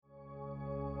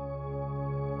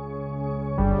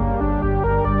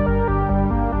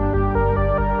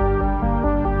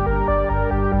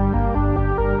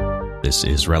This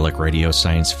is Relic Radio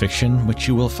Science Fiction, which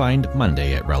you will find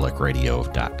Monday at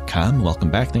relicradio.com. Welcome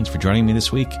back. Thanks for joining me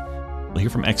this week. We'll hear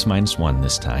from X-1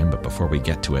 this time, but before we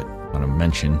get to it, I want to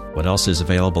mention what else is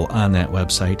available on that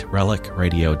website,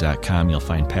 relicradio.com. You'll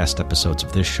find past episodes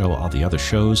of this show, all the other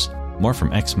shows, more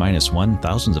from X-1,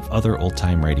 thousands of other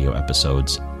old-time radio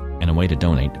episodes, and a way to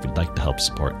donate if you'd like to help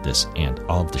support this and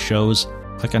all of the shows.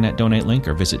 Click on that donate link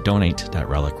or visit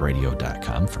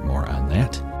donate.relicradio.com for more on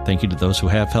that. Thank you to those who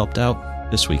have helped out.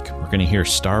 This week, we're going to hear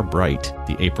Star Bright,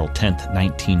 the April 10th,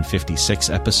 1956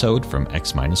 episode from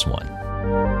X-1.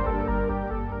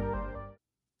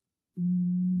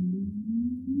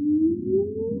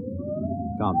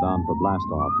 Countdown for blast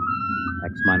off.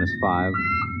 X-5,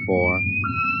 4,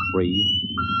 3,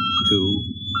 2,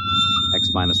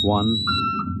 X-1,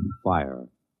 fire.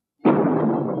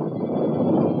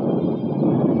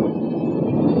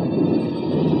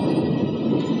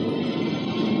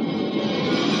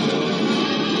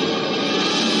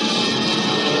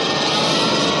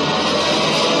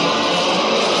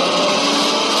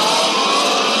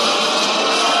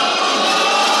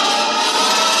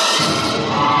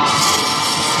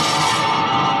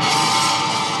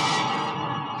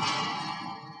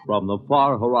 From the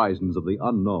far horizons of the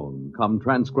unknown come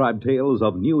transcribed tales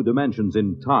of new dimensions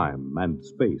in time and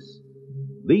space.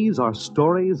 These are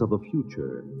stories of the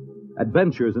future,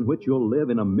 adventures in which you'll live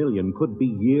in a million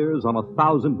could-be years on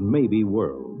 1,000 maybe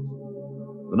worlds.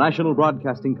 The National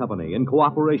Broadcasting Company, in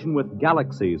cooperation with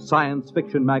Galaxy Science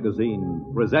Fiction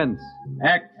Magazine, presents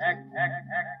X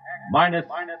minus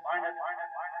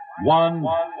one.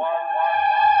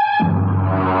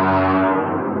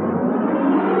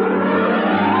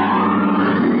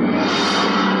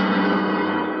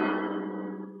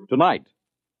 Tonight,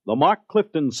 the Mark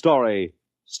Clifton story,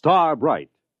 Star Bright.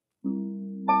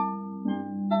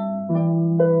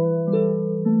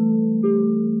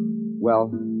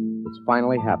 Well, it's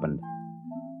finally happened.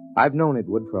 I've known it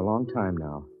would for a long time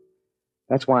now.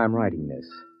 That's why I'm writing this,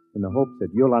 in the hope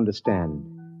that you'll understand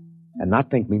and not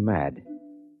think me mad.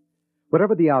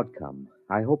 Whatever the outcome,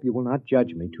 I hope you will not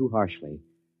judge me too harshly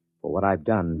for what I've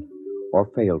done or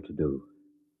failed to do.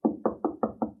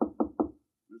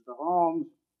 Mr. Holmes.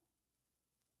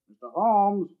 Mr.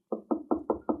 Holmes.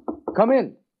 Come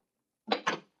in.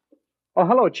 Oh,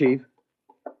 hello, Chief.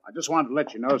 I just wanted to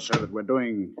let you know, sir, that we're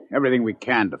doing everything we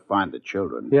can to find the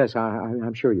children. Yes,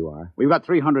 I'm sure you are. We've got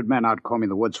 300 men out combing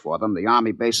the woods for them. The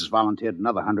Army base has volunteered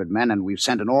another 100 men, and we've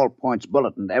sent an all-points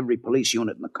bulletin to every police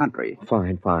unit in the country.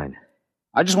 Fine.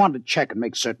 I just wanted to check and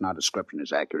make certain our description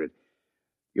is accurate.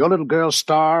 Your little girl,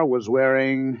 Star, was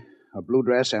wearing a blue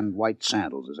dress and white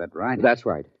sandals. Is that right? That's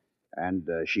right. And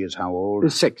she is how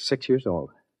old? 6 years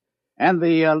old. And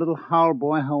the little Howell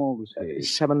boy, how old was he?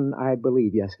 7, I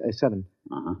believe, yes. 7.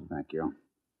 Uh-huh, thank you.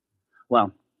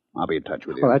 Well, I'll be in touch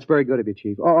with you. Oh, that's very good of you,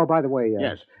 Chief. Oh, by the way,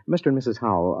 yes. Mr. and Mrs.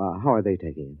 Howell, how are they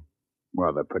taking it?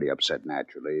 Well, they're pretty upset,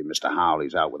 naturally. Mr. Howell,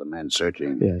 he's out with the men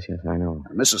searching. Yes, I know.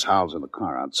 And Mrs. Howell's in the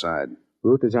car outside.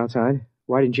 Ruth is outside?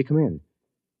 Why didn't she come in?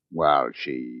 Well,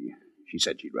 she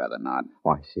said she'd rather not.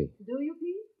 Oh, I see. Do you,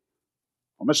 Pete?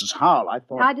 Well, Mrs. Howell, I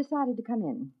thought... I decided to come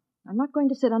in. I'm not going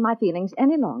to sit on my feelings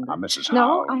any longer. Now, Mrs.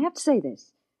 Howell... No, I have to say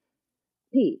this.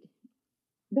 Pete,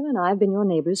 Bill and I have been your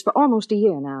neighbors for almost a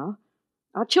year now.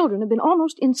 Our children have been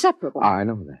almost inseparable. I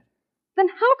know that. Then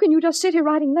how can you just sit here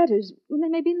writing letters when they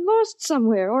may be lost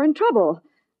somewhere or in trouble?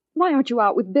 Why aren't you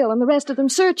out with Bill and the rest of them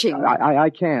searching? I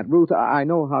can't. Ruth, I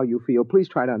know how you feel. Please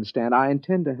try to understand. I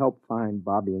intend to help find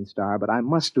Bobby and Star, but I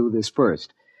must do this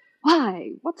first.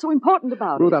 Why? What's so important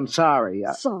about it? Ruth, I'm sorry.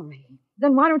 Sorry?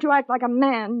 Then why don't you act like a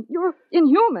man? You're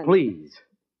inhuman. Please.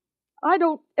 I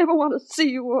don't ever want to see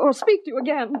you or speak to you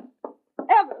again.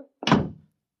 Ever.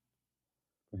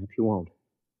 Perhaps you won't.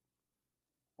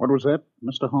 What was that,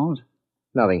 Mr. Holmes?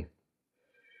 Nothing.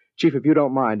 Chief, if you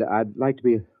don't mind, I'd like to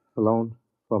be alone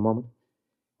for a moment.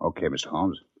 Okay, Mr.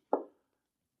 Holmes.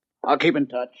 I'll keep in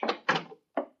touch.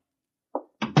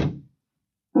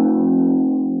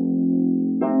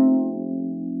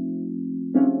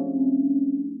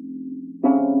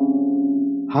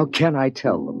 How can I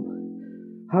tell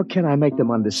them? How can I make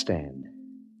them understand?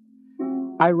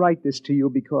 I write this to you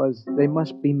because they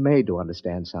must be made to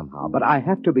understand somehow, but I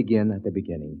have to begin at the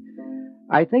beginning.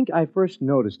 I think I first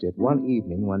noticed it one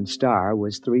evening when Star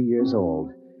was 3 years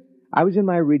old. I was in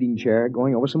my reading chair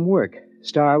going over some work.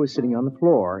 Star was sitting on the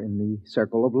floor in the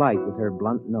circle of light with her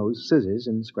blunt-nosed scissors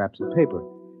and scraps of paper.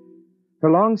 Her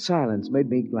long silence made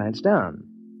me glance down.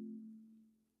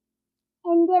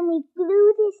 And then we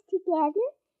glue this together,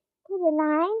 put a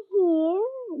line here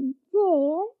and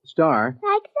there. Star?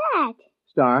 Like that.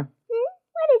 Star?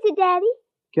 What is it, Daddy?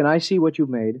 Can I see what you've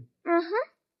made? Uh-huh.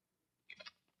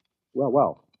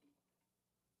 Well.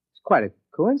 It's quite a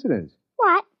coincidence.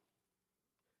 What?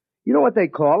 You know what they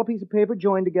call a piece of paper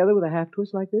joined together with a half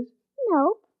twist like this?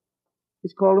 Nope.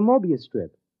 It's called a Mobius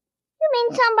strip. You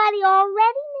mean somebody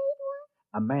already made one?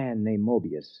 A man named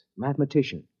Mobius,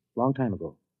 mathematician, long time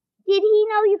ago. Did he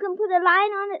know you can put a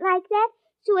line on it like that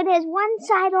so it has one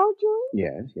side all joined?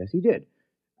 Yes, he did.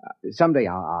 Someday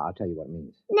I'll tell you what it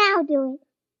means. Now do it.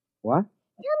 What?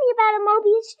 Tell me about a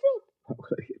Mobius strip.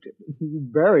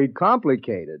 Very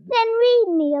complicated. Then read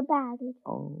me about it.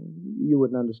 Oh, you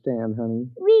wouldn't understand, honey.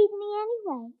 Read me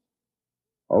anyway.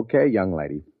 Okay, young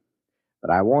lady.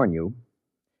 But I warn you,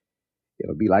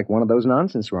 it'll be like one of those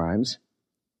nonsense rhymes.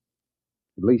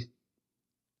 At least,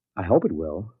 I hope it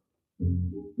will.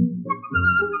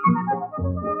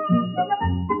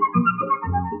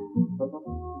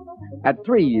 At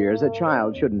 3 years, a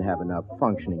child shouldn't have enough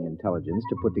functioning intelligence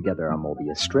to put together a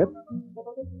Mobius strip.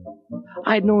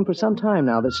 I had known for some time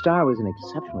now that Star was an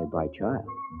exceptionally bright child.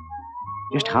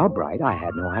 Just how bright, I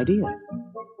had no idea.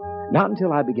 Not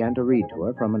until I began to read to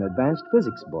her from an advanced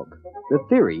physics book, The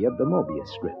Theory of the Mobius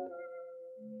Strip.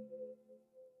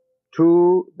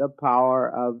 To the power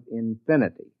of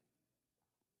infinity.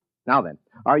 Now then,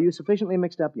 are you sufficiently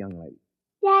mixed up, young lady?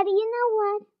 Daddy, you know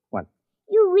what? What?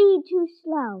 You read too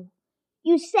slow.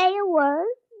 You say a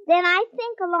word, then I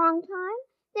think a long time,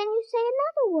 then you say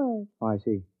another word. Oh, I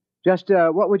see. Just,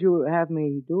 what would you have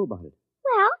me do about it?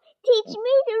 Well, teach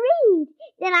me to read.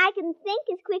 Then I can think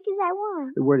as quick as I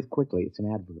want. The word is quickly. It's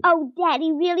an adverb. Oh,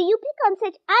 Daddy, really? You pick on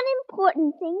such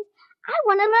unimportant things. I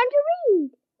want to learn to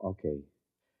read. Okay.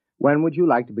 When would you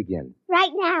like to begin?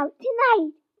 Right now,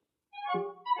 tonight.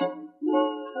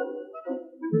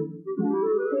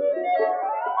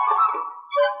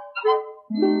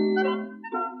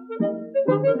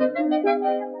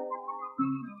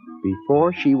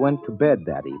 Before she went to bed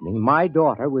that evening, my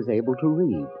daughter was able to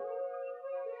read.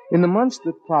 In the months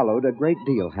that followed, a great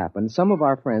deal happened. Some of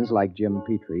our friends, like Jim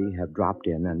Petrie, have dropped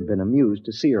in and been amused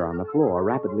to see her on the floor,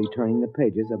 rapidly turning the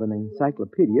pages of an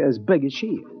encyclopedia as big as she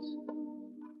is.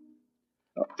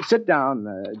 Sit down,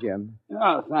 Jim.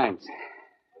 Oh, thanks.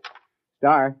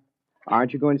 Star,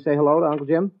 aren't you going to say hello to Uncle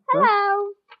Jim?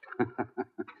 Hello. Huh?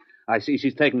 I see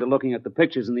she's taken to looking at the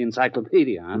pictures in the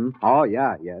encyclopedia, huh? Oh,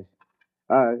 yeah, yes.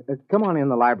 Come on in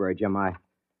the library, Jim. I'd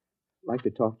like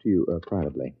to talk to you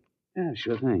privately. Yeah,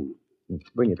 sure thing.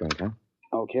 Bring your drink, huh?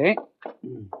 Okay.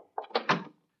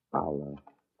 I'll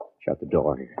shut the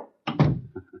door here.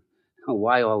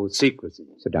 Why all the secrecy?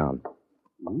 Sit down.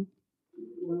 Hmm?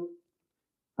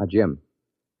 Now, Jim,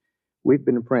 we've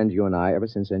been friends, you and I, ever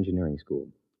since engineering school.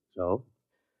 So?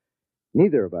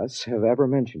 Neither of us have ever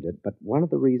mentioned it, but one of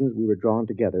the reasons we were drawn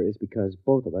together is because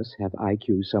both of us have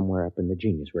IQ somewhere up in the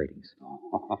genius ratings.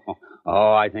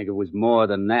 Oh, I think it was more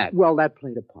than that. Well, that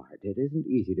played a part. It isn't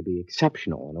easy to be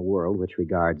exceptional in a world which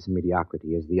regards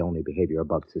mediocrity as the only behavior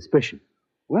above suspicion.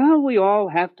 Well, we all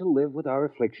have to live with our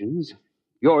afflictions.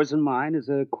 Yours and mine is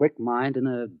a quick mind in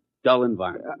a dull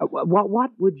environment.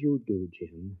 What would you do,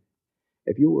 Jim,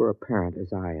 if you were a parent,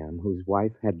 as I am, whose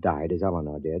wife had died, as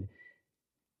Eleanor did,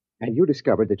 and you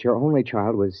discovered that your only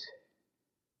child was,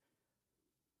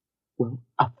 well,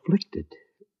 afflicted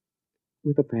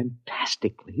with a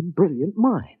fantastically brilliant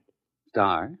mind?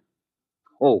 Star?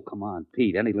 Oh, come on,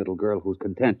 Pete. Any little girl who's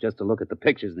content just to look at the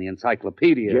pictures in the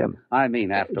encyclopedia. Jim. I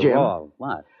mean, after Jim. all.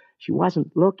 What? She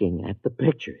wasn't looking at the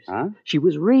pictures. Huh? She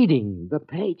was reading the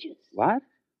pages. What?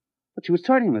 But she was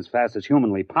turning them as fast as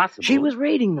humanly possible. She was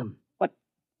reading them. What?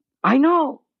 I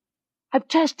know. I've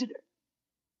tested her.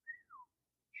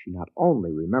 She not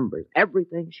only remembers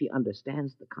everything, she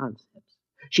understands the concepts.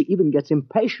 She even gets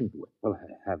impatient with them. Well,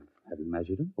 have you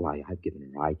measured them? Well, I've given her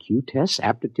IQ tests,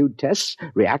 aptitude tests,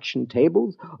 reaction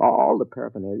tables, all the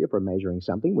paraphernalia for measuring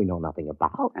something we know nothing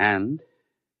about. And?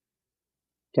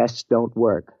 Tests don't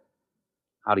work.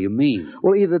 How do you mean?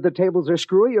 Well, either the tables are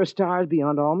screwy or Star's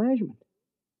beyond all measurement.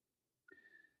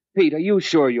 Pete, are you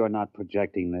sure you're not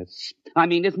projecting this? I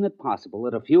mean, isn't it possible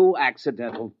that a few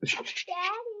accidental... Daddy,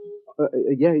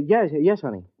 Yes,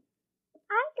 honey.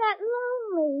 I got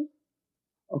lonely.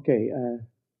 Okay,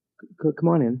 come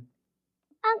on in.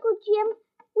 Uncle Jim,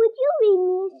 would you read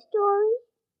me a story?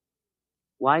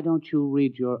 Why don't you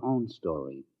read your own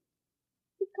story?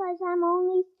 Because I'm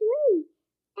only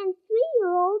 3, and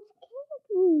 3-year-olds can't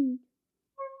read.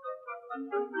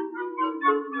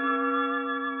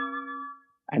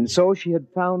 And so she had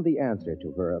found the answer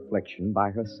to her affliction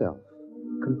by herself.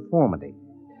 Conformity.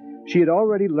 She had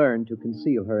already learned to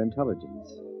conceal her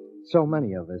intelligence. So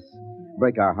many of us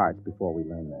break our hearts before we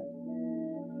learn that.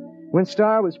 When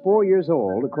Star was 4 years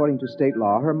old, according to state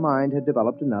law, her mind had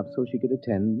developed enough so she could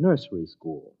attend nursery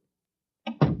school.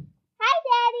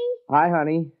 Hi,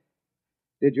 honey.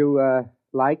 Did you,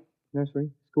 like nursery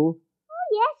school? Oh,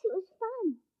 yes, it was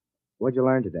fun. What'd you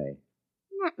learn today?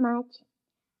 Not much.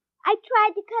 I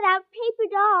tried to cut out paper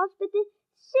dolls, but the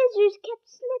scissors kept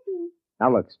slipping.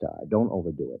 Now, look, Star, don't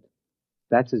overdo it.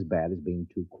 That's as bad as being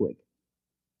too quick.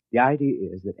 The idea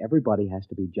is that everybody has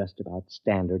to be just about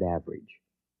standard average.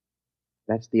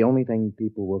 That's the only thing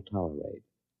people will tolerate.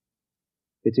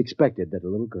 It's expected that a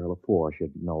little girl of 4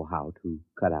 should know how to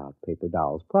cut out paper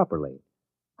dolls properly.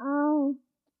 Oh.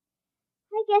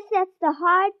 I guess that's the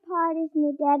hard part, isn't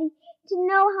it, Daddy? To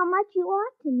know how much you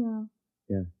ought to know.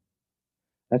 Yeah.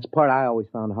 That's the part I always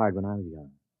found hard when I was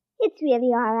young. It's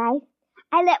really all right.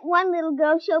 I let one little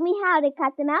girl show me how to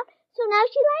cut them out, so now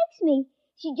she likes me.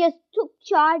 She just took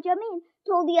charge of me and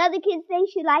told the other kids they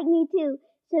should like me too.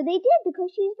 So they did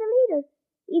because she's the leader,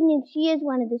 even if she is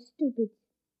one of the stupids.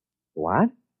 What?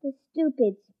 The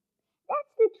stupids.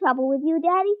 That's the trouble with you,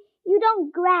 Daddy. You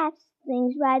don't grasp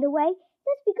things right away.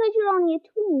 That's because you're only a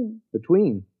tween.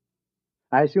 Between?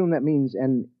 I assume that means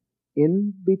an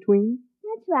in-between?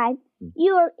 That's right.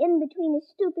 You're in between a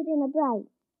stupid and a bright.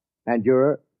 And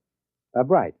you're a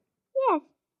bright. Yes.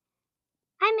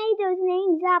 I made those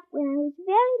names up when I was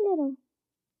very little.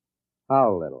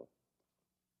 How little?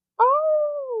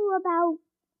 Oh, about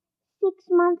 6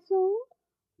 months old.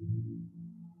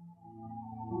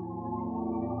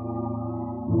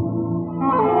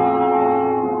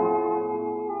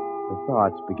 The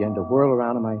thoughts began to whirl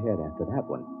around in my head after that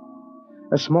one.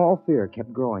 A small fear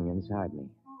kept growing inside me.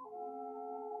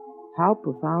 How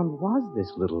profound was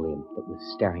this little imp that was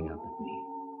staring up at me?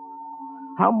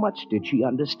 How much did she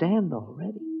understand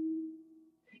already?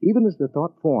 Even as the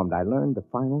thought formed, I learned the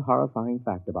final horrifying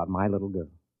fact about my little girl.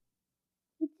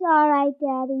 It's all right,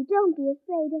 Daddy. Don't be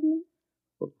afraid of me.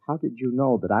 Well, how did you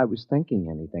know that I was thinking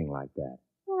anything like that?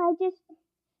 Well, I just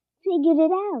figured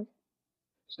it out.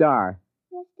 Star,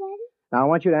 Yes, Daddy? now I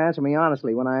want you to answer me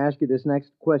honestly when I ask you this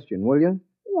next question, will you?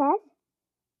 Yes.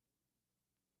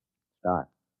 Star,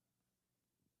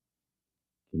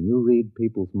 can you read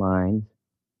people's minds?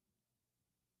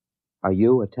 Are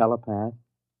you a telepath?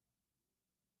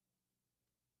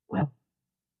 Well,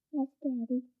 Yes,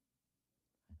 Daddy.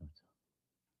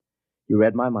 you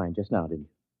read my mind just now, didn't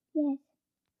you? Yes.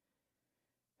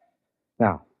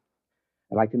 Now,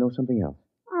 I'd like to know something else.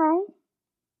 All right.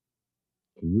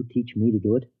 Can you teach me to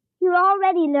do it? You're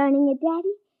already learning it,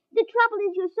 Daddy. The trouble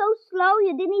is you're so slow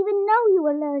you didn't even know you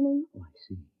were learning. Oh, I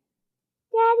see.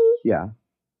 Daddy, Yeah?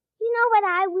 you know what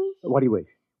I wish? What do you wish?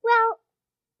 Well,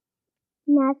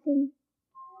 nothing.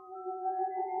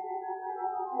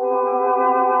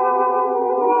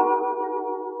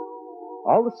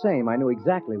 All the same, I knew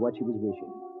exactly what she was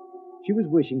wishing. She was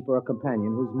wishing for a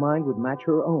companion whose mind would match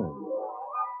her own.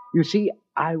 You see,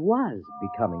 I was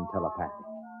becoming telepathic.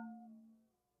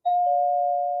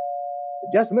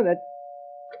 Just a minute.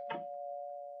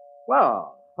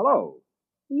 Well, hello.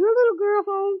 Is your little girl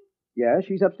home? Yeah,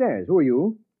 she's upstairs. Who are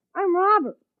you? I'm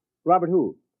Robert. Robert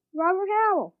who? Robert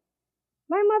Howell.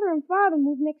 My mother and father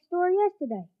moved next door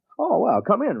yesterday. Oh, well,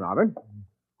 come in, Robert.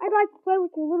 I'd like to play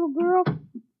with your little girl.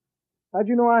 How'd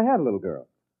you know I had a little girl?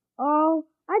 Oh,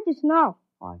 I just know.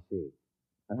 Oh, I see.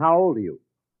 And how old are you?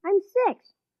 I'm 6.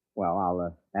 Well,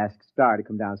 I'll ask Star to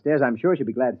come downstairs. I'm sure she'll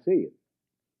be glad to see you.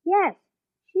 Yes,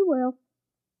 she will.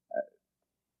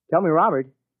 Tell me, Robert,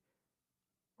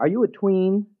 are you a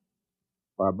tween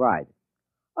or a bride?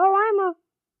 Oh, I'm a...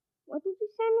 What did you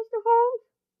say, Mr. Holmes?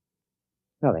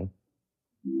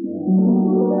 Nothing.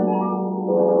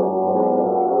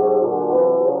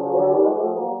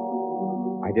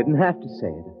 I didn't have to say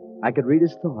it. I could read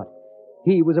his thought.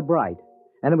 He was a bright,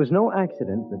 and it was no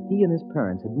accident that he and his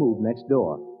parents had moved next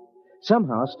door.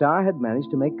 Somehow, Star had managed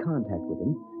to make contact with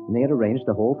him, and they had arranged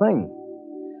the whole thing.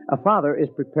 A father is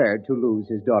prepared to lose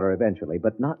his daughter eventually,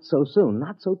 but not so soon,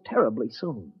 not so terribly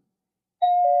soon.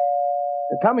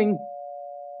 They're coming.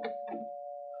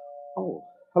 Oh,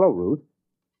 hello, Ruth.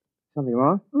 Something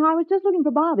wrong? No, I was just looking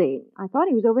for Bobby. I thought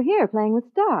he was over here playing with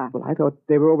Star. Well, I thought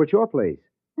they were over at your place.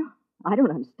 I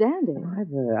don't understand it.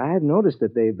 I've noticed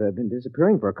that they've been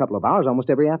disappearing for a couple of hours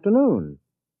almost every afternoon.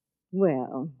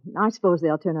 Well, I suppose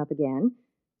they'll turn up again.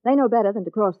 They know better than to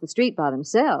cross the street by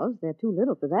themselves. They're too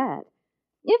little for that.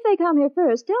 If they come here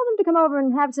first, tell them to come over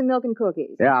and have some milk and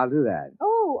cookies. Yeah, I'll do that.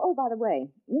 Oh, by the way,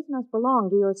 this must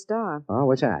belong to your Star. Oh,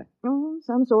 what's that? Oh,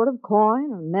 some sort of coin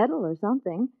or medal or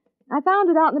something. I found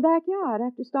it out in the backyard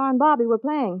after Star and Bobby were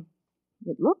playing.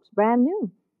 It looks brand new.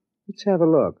 Let's have a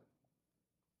look.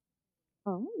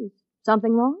 Oh, is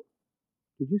something wrong?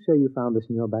 Did you say you found this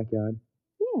in your backyard?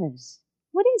 Yes.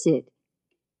 What is it?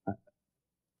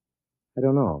 I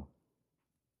don't know.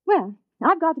 Well,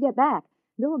 I've got to get back.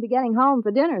 Bill will be getting home for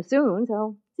dinner soon,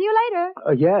 so see you later.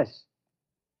 Yes.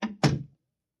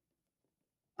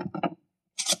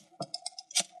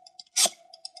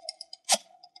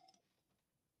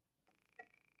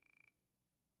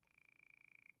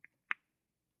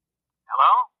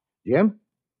 Hello? Jim?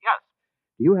 Yes.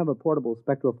 Do you have a portable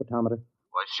spectrophotometer?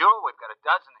 Well, sure. We've got a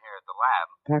dozen here at the lab.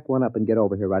 Pack one up and get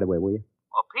over here right away, will you?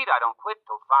 Well, Pete, I don't quit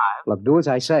till 5. Look, do as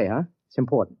I say, huh? It's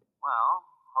important. Well,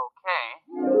 okay.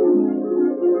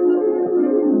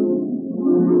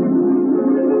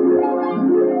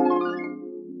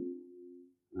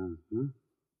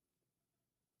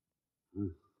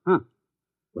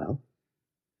 Well?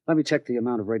 Let me check the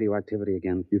amount of radioactivity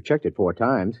again. You've checked it 4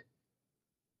 times.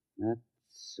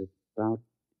 That's about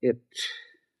it.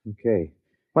 Okay.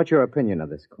 What's your opinion of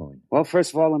this coin? Well,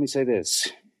 first of all, let me say this.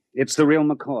 It's the real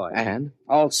McCoy. And?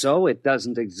 Also, it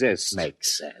doesn't exist.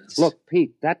 Makes sense. Look,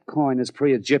 Pete, that coin is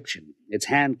pre-Egyptian. It's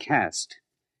hand-cast.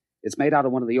 It's made out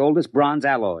of one of the oldest bronze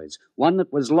alloys, one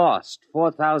that was lost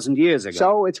 4,000 years ago.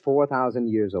 So it's 4,000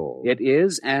 years old. It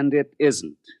is and it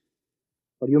isn't.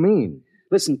 What do you mean?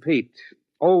 Listen, Pete,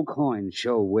 old coins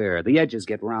show wear. The edges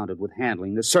get rounded with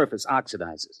handling. The surface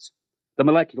oxidizes. The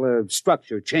molecular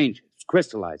structure changes,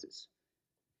 crystallizes.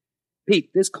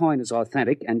 Pete, this coin is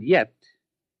authentic, and yet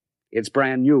it's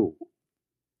brand new.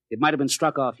 It might have been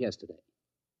struck off yesterday.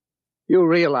 You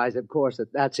realize, of course,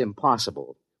 that that's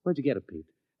impossible. Where'd you get it, Pete?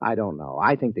 I don't know.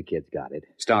 I think the kid's got it.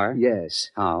 Star?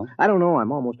 Yes. How? I don't know.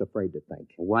 I'm almost afraid to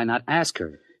think. Well, why not ask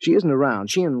her? She isn't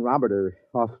around. She and Robert are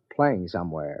off playing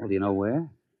somewhere. Well, do you know where?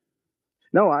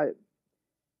 No,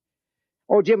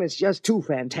 Oh, Jim, it's just too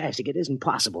fantastic. It isn't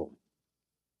possible.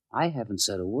 I haven't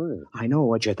said a word. I know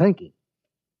what you're thinking.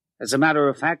 As a matter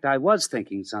of fact, I was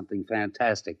thinking something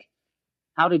fantastic.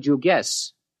 How did you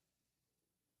guess?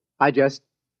 I just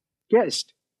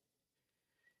guessed.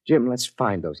 Jim, let's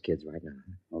find those kids right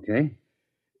now. Okay.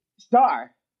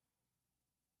 Star!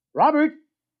 Robert!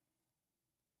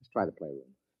 Let's try the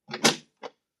playroom.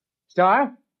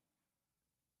 Star?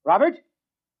 Robert?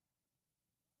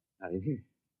 Not in here.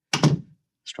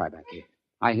 Let's try back here.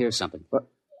 I hear something. What?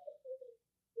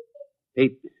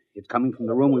 Pete, it's coming from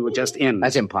the room we were just in.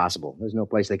 That's impossible. There's no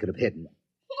place they could have hidden.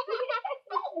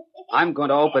 I'm going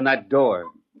to open that door.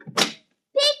 Peekaboo,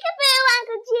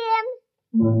 Uncle Jim.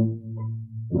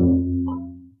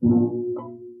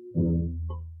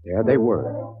 There they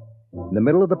were, in the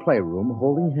middle of the playroom,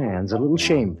 holding hands, a little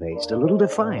shamefaced, a little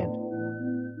defiant.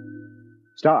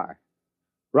 Star,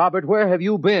 Robert, where have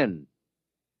you been?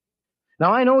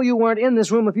 Now, I know you weren't in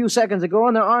this room a few seconds ago,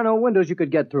 and there are no windows you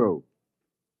could get through.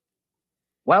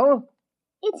 Well?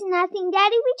 It's nothing,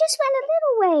 Daddy. We just went a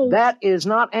little ways. That is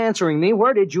not answering me.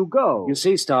 Where did you go? You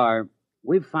see, Star,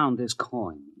 we've found this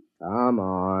coin. Come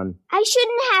on. I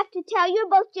shouldn't have to tell. You're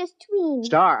both just tweens.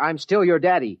 Star, I'm still your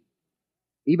daddy.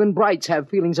 Even brights have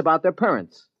feelings about their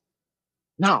parents.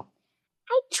 Now.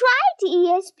 I tried to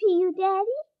ESP you, Daddy.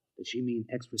 Does she mean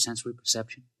extrasensory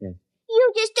perception? Yes.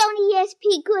 You just don't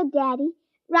ESP good, Daddy.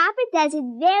 Robert does it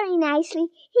very nicely.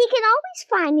 He can always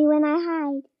find me when I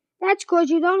hide. That's 'cause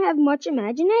you don't have much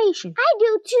imagination. I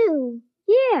do, too.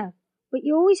 Yeah, but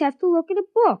you always have to look at a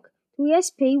book to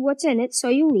ESP what's in it so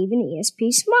you leave an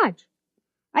ESP smudge.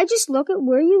 I just look at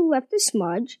where you left the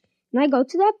smudge, and I go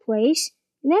to that place,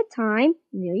 and that time,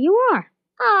 and there you are.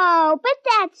 Oh, but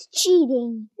that's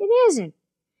cheating. It isn't.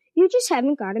 You just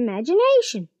haven't got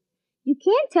imagination. You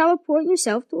can't teleport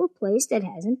yourself to a place that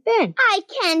hasn't been. I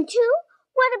can, too.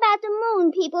 What about the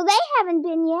moon people? They haven't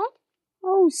been yet.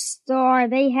 Oh, Star,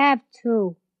 they have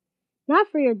too. Not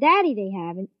for your daddy they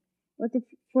haven't, but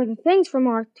for the things from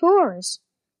Arcturus.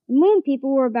 The moon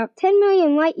people were about 10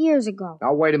 million light years ago.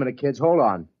 Now, wait a minute, kids. Hold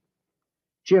on.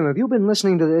 Jim, have you been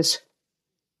listening to this?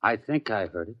 I think I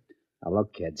heard it. Now,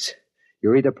 look, kids.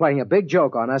 You're either playing a big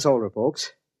joke on us older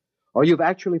folks, or you've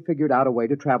actually figured out a way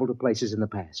to travel to places in the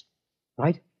past.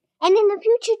 Right? And in the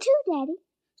future, too, Daddy.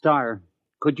 Star,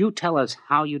 could you tell us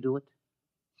how you do it?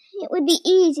 It would be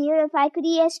easier if I could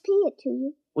ESP it to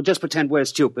you. Well, just pretend we're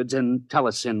stupids and tell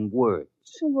us in words.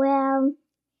 Well,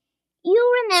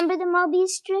 you remember the Mobius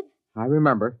strip? I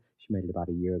remember. She made it about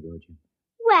a year ago, Jim.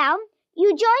 Well,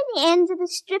 you join the ends of a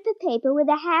strip of paper with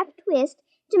a half twist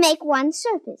to make one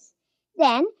surface.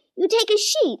 Then you take a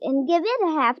sheet and give it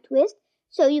a half twist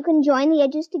so you can join the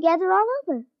edges together all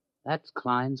over. That's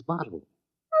Klein's bottle.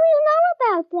 Oh, you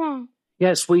know about that.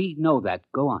 Yes, we know that.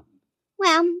 Go on.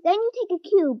 Well, then you take a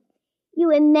cube. You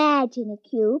imagine a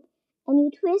cube, and you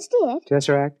twist it.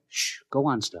 Tesseract? Shh, go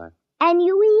on, Star. And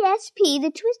you ESP the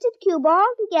twisted cube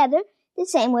all together the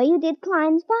same way you did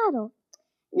Klein's bottle.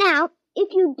 Now,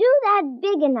 if you do that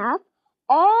big enough,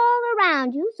 all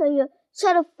around you, so your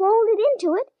sort of folded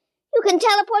into it. You can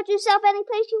teleport yourself any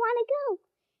place you want to go.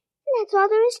 And that's all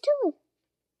there is to it.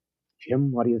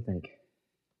 Jim, what do you think?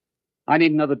 I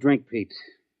need another drink, Pete.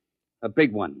 A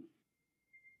big one.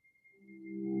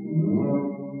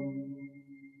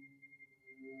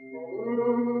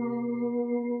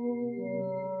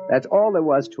 That's all there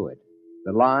was to it.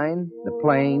 The line, the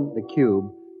plane, the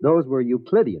cube, those were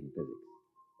Euclidean physics.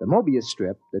 The Mobius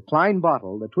strip, the Klein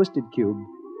bottle, the twisted cube,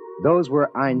 those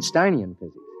were Einsteinian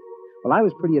physics. Well, I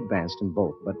was pretty advanced in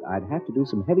both, but I'd have to do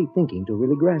some heavy thinking to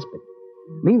really grasp it.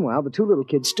 Meanwhile, the two little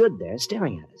kids stood there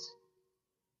staring at us.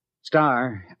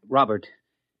 Star, Robert,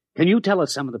 can you tell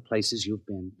us some of the places you've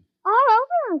been? All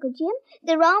over, Uncle Jim.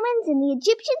 The Romans and the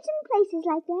Egyptians and places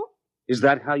like that. Is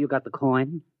that how you got the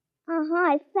coin?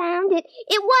 I found it.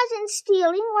 It wasn't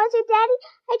stealing, was it, Daddy?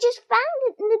 I just found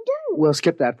it in the dirt. We'll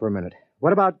skip that for a minute.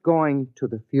 What about going to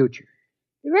the future?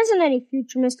 There isn't any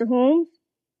future, Mr. Holmes.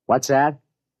 What's that?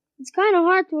 It's kind of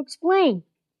hard to explain.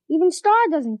 Even Star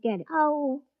doesn't get it.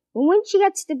 Oh. But when she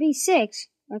gets to be 6,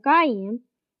 like I am,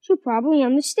 she'll probably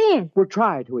understand. Well,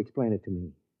 try to explain it to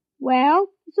me. Well,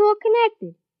 it's all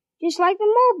connected, just like the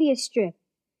Mobius strip.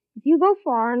 If you go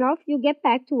far enough, you'll get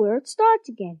back to where it starts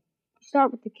again. You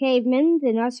start with the cavemen,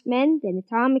 then us men, then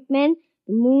atomic men,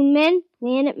 the moon men,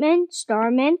 planet men, star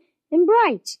men, and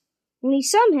brights. Only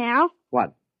somehow...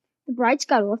 What? The brights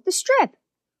got off the strip.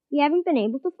 We haven't been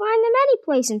able to find them any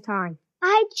place in time.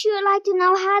 I'd sure like to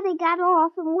know how they got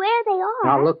off and where they are.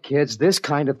 Now, look, kids, this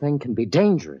kind of thing can be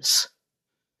dangerous.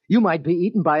 You might be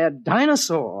eaten by a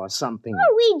dinosaur or something.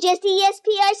 Oh, we just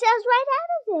ESP ourselves right out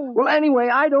of there. Well, anyway,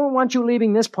 I don't want you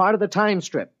leaving this part of the time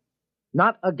strip.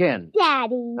 Not again.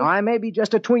 Daddy. Now, I may be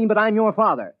just a tween, but I'm your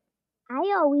father.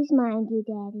 I always mind you,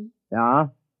 Daddy. Yeah?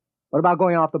 What about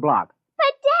going off the block?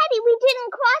 But, Daddy, we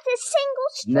didn't cross a single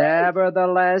street.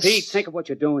 Nevertheless... Pete, think of what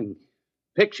you're doing.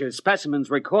 Pictures, specimens,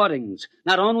 recordings,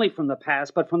 not only from the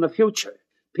past, but from the future.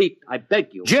 Pete, I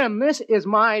beg you. Jim, this is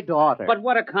my daughter. But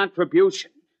what a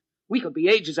contribution. We could be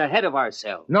ages ahead of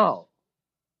ourselves. No.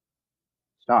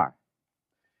 Star.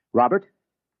 Robert,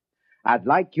 I'd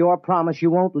like your promise you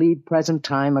won't leave present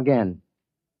time again.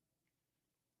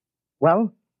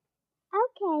 Well?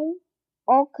 Okay.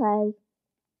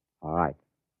 All right.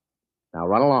 Now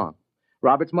run along.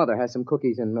 Robert's mother has some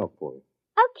cookies and milk for you.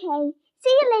 Okay.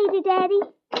 See you later, Daddy. Meet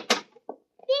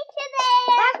you there.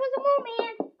 Back with the moon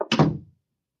man.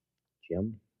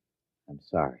 Jim, I'm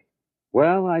sorry.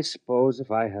 Well, I suppose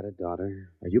if I had a daughter...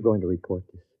 Are you going to report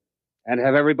this? And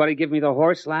have everybody give me the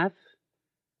horse laugh?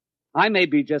 I may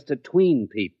be just a tween,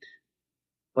 Pete,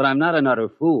 but I'm not an utter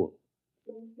fool.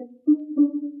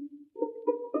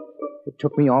 It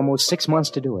took me almost 6 months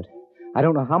to do it. I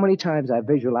don't know how many times I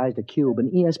visualized a cube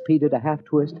and ESP did a half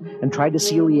twist and tried to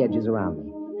seal the edges around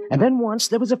me. And then once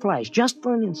there was a flash, just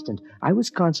for an instant. I was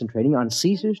concentrating on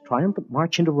Caesar's triumphant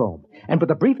march into Rome. And for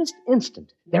the briefest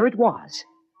instant, there it was.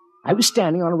 I was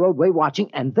standing on a roadway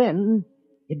watching, and then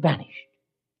it vanished.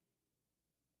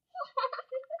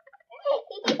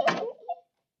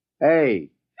 Hey.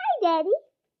 Hi, Daddy.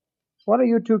 What are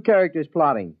you two characters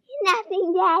plotting?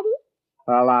 Nothing, Daddy.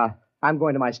 Well, I'm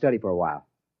going to my study for a while.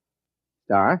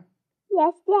 Star?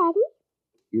 Yes, Daddy?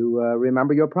 You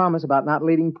remember your promise about not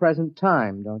leaving present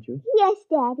time, don't you? Yes,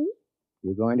 Daddy.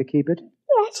 You going to keep it?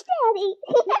 Yes, Daddy.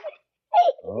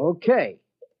 Okay.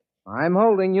 I'm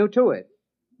holding you to it.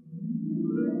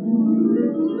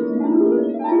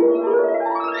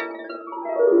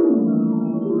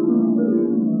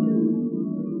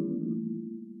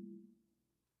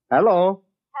 Hello?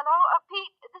 Hello,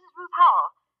 Pete. This is Ruth Howell.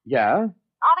 Yeah?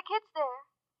 Are the kids there?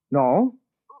 No?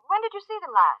 When did you see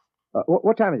them last?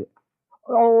 What time is it?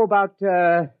 Oh, about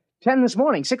 10 this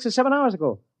morning, 6 or 7 hours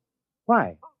ago.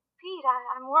 Why? Oh, Pete,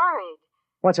 I'm worried.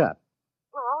 What's up?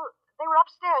 Well, they were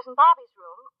upstairs in Bobby's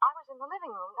room. I was in the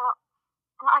living room. Now,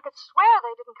 I could swear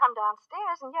they didn't come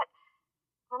downstairs, and yet,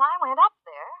 when I went up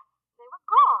there, they were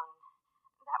gone.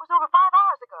 That was over 5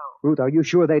 hours ago. Ruth, are you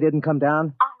sure they didn't come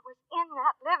down? I was in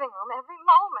that living room every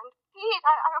moment.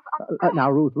 Pete, Now,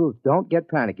 Ruth, don't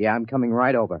get panicky. I'm coming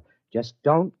right over. Just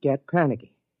don't get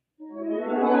panicky.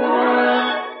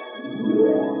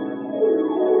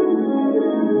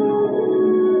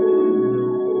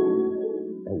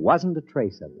 There wasn't a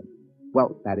trace of them.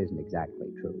 Well, that isn't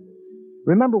exactly true.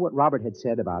 Remember what Robert had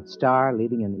said about Star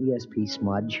leaving an ESP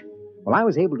smudge? Well, I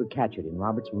was able to catch it in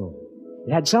Robert's room.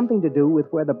 It had something to do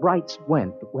with where the Brights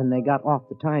went when they got off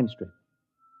the time strip.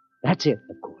 That's it,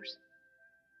 of course.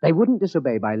 They wouldn't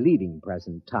disobey by leaving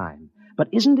present time. But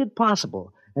isn't it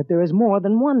possible that there is more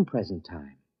than one present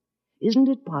time? Isn't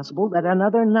it possible that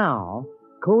another now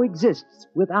coexists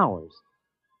with ours?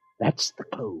 That's the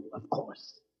clue, of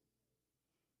course.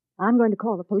 I'm going to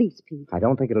call the police, Pete. I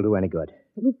don't think it'll do any good.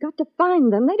 But we've got to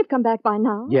find them. They'd have come back by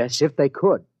now. Yes, if they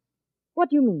could. What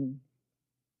do you mean?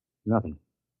 Nothing.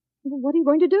 Well, what are you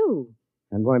going to do?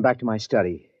 I'm going back to my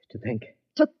study to think.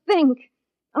 To think?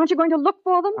 Aren't you going to look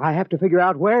for them? I have to figure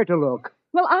out where to look.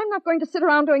 Well, I'm not going to sit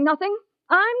around doing nothing.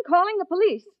 I'm calling the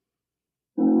police.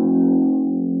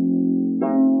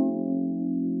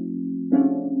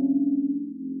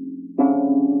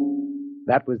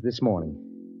 That was this morning.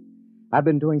 I've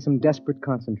been doing some desperate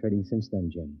concentrating since then,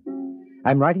 Jim.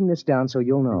 I'm writing this down so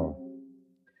you'll know.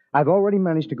 I've already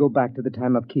managed to go back to the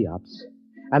time of Cheops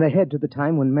and ahead to the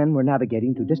time when men were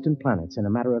navigating to distant planets in a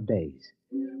matter of days.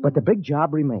 But the big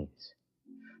job remains.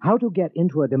 How to get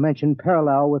into a dimension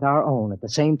parallel with our own at the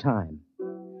same time.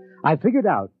 I figured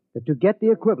out that to get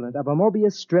the equivalent of a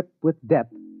Mobius strip with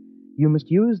depth, you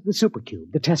must use the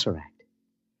supercube, the tesseract.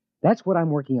 That's what I'm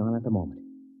working on at the moment.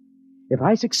 If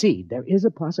I succeed, there is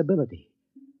a possibility.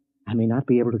 I may not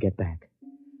be able to get back.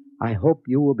 I hope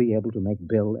you will be able to make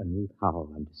Bill and Ruth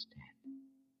Howell understand.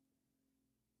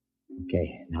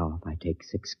 Okay, now if I take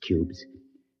 6 cubes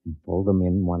and fold them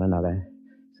in one another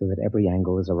so that every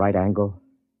angle is a right angle.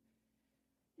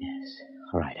 Yes,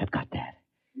 all right, I've got that.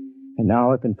 And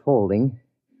now if in folding,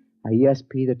 I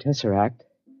ESP the tesseract,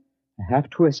 a half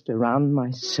twist around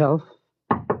myself.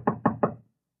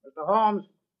 Mr. Holmes?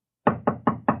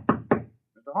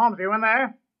 Mr. Holmes, are you in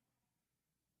there?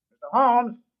 Mr.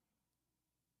 Holmes?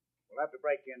 We'll have to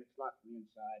break in. It's locked from the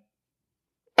inside.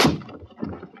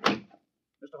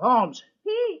 Mr. Holmes!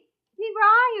 Pete! Pete, where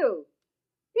are you?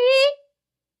 Pete!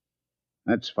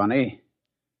 That's funny.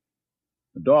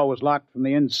 The door was locked from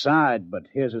the inside, but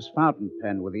here's his fountain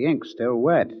pen with the ink still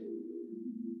wet.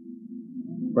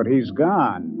 But he's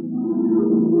gone.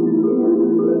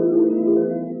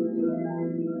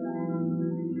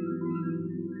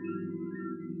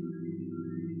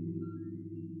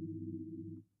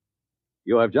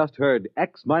 You have just heard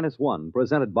X-1,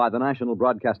 presented by the National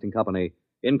Broadcasting Company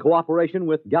in cooperation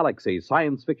with Galaxy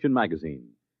Science Fiction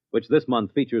Magazine, which this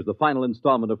month features the final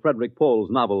installment of Frederick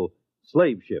Pohl's novel,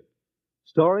 Slave Ship,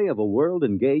 story of a world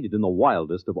engaged in the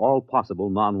wildest of all possible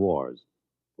non-wars,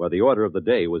 where the order of the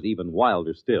day was even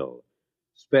wilder still.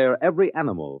 Spare every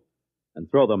animal and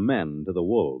throw the men to the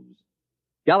wolves.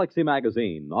 Galaxy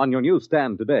Magazine, on your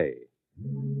newsstand today.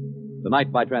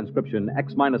 Tonight, by transcription,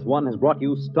 X-1 has brought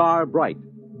you Star Bright,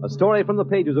 a story from the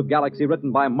pages of Galaxy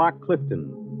written by Mark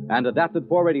Clifton and adapted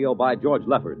for radio by George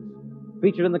Lefferts.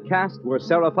 Featured in the cast were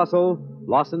Sarah Fussell,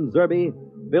 Lawson Zerbe,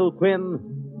 Bill Quinn,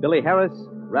 Billy Harris,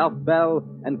 Ralph Bell,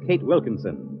 and Kate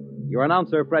Wilkinson. Your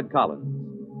announcer, Fred Collins.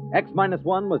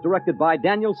 X-1 was directed by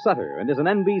Daniel Sutter and is an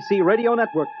NBC Radio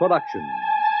Network production.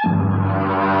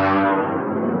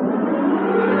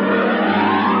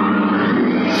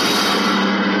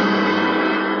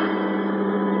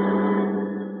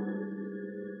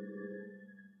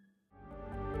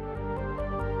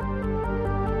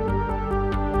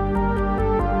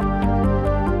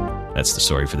 That's the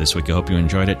story for this week. I hope you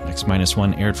enjoyed it.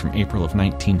 X-1 aired from April of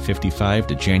 1955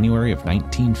 to January of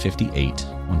 1958.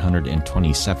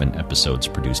 127 episodes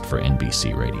produced for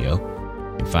NBC Radio.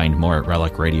 You can find more at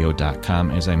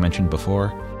relicradio.com, as I mentioned before.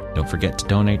 Don't forget to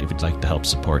donate if you'd like to help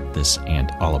support this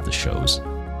and all of the shows.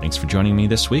 Thanks for joining me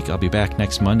this week. I'll be back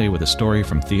next Monday with a story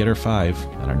from Theater 5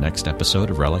 on our next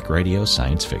episode of Relic Radio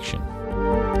Science Fiction.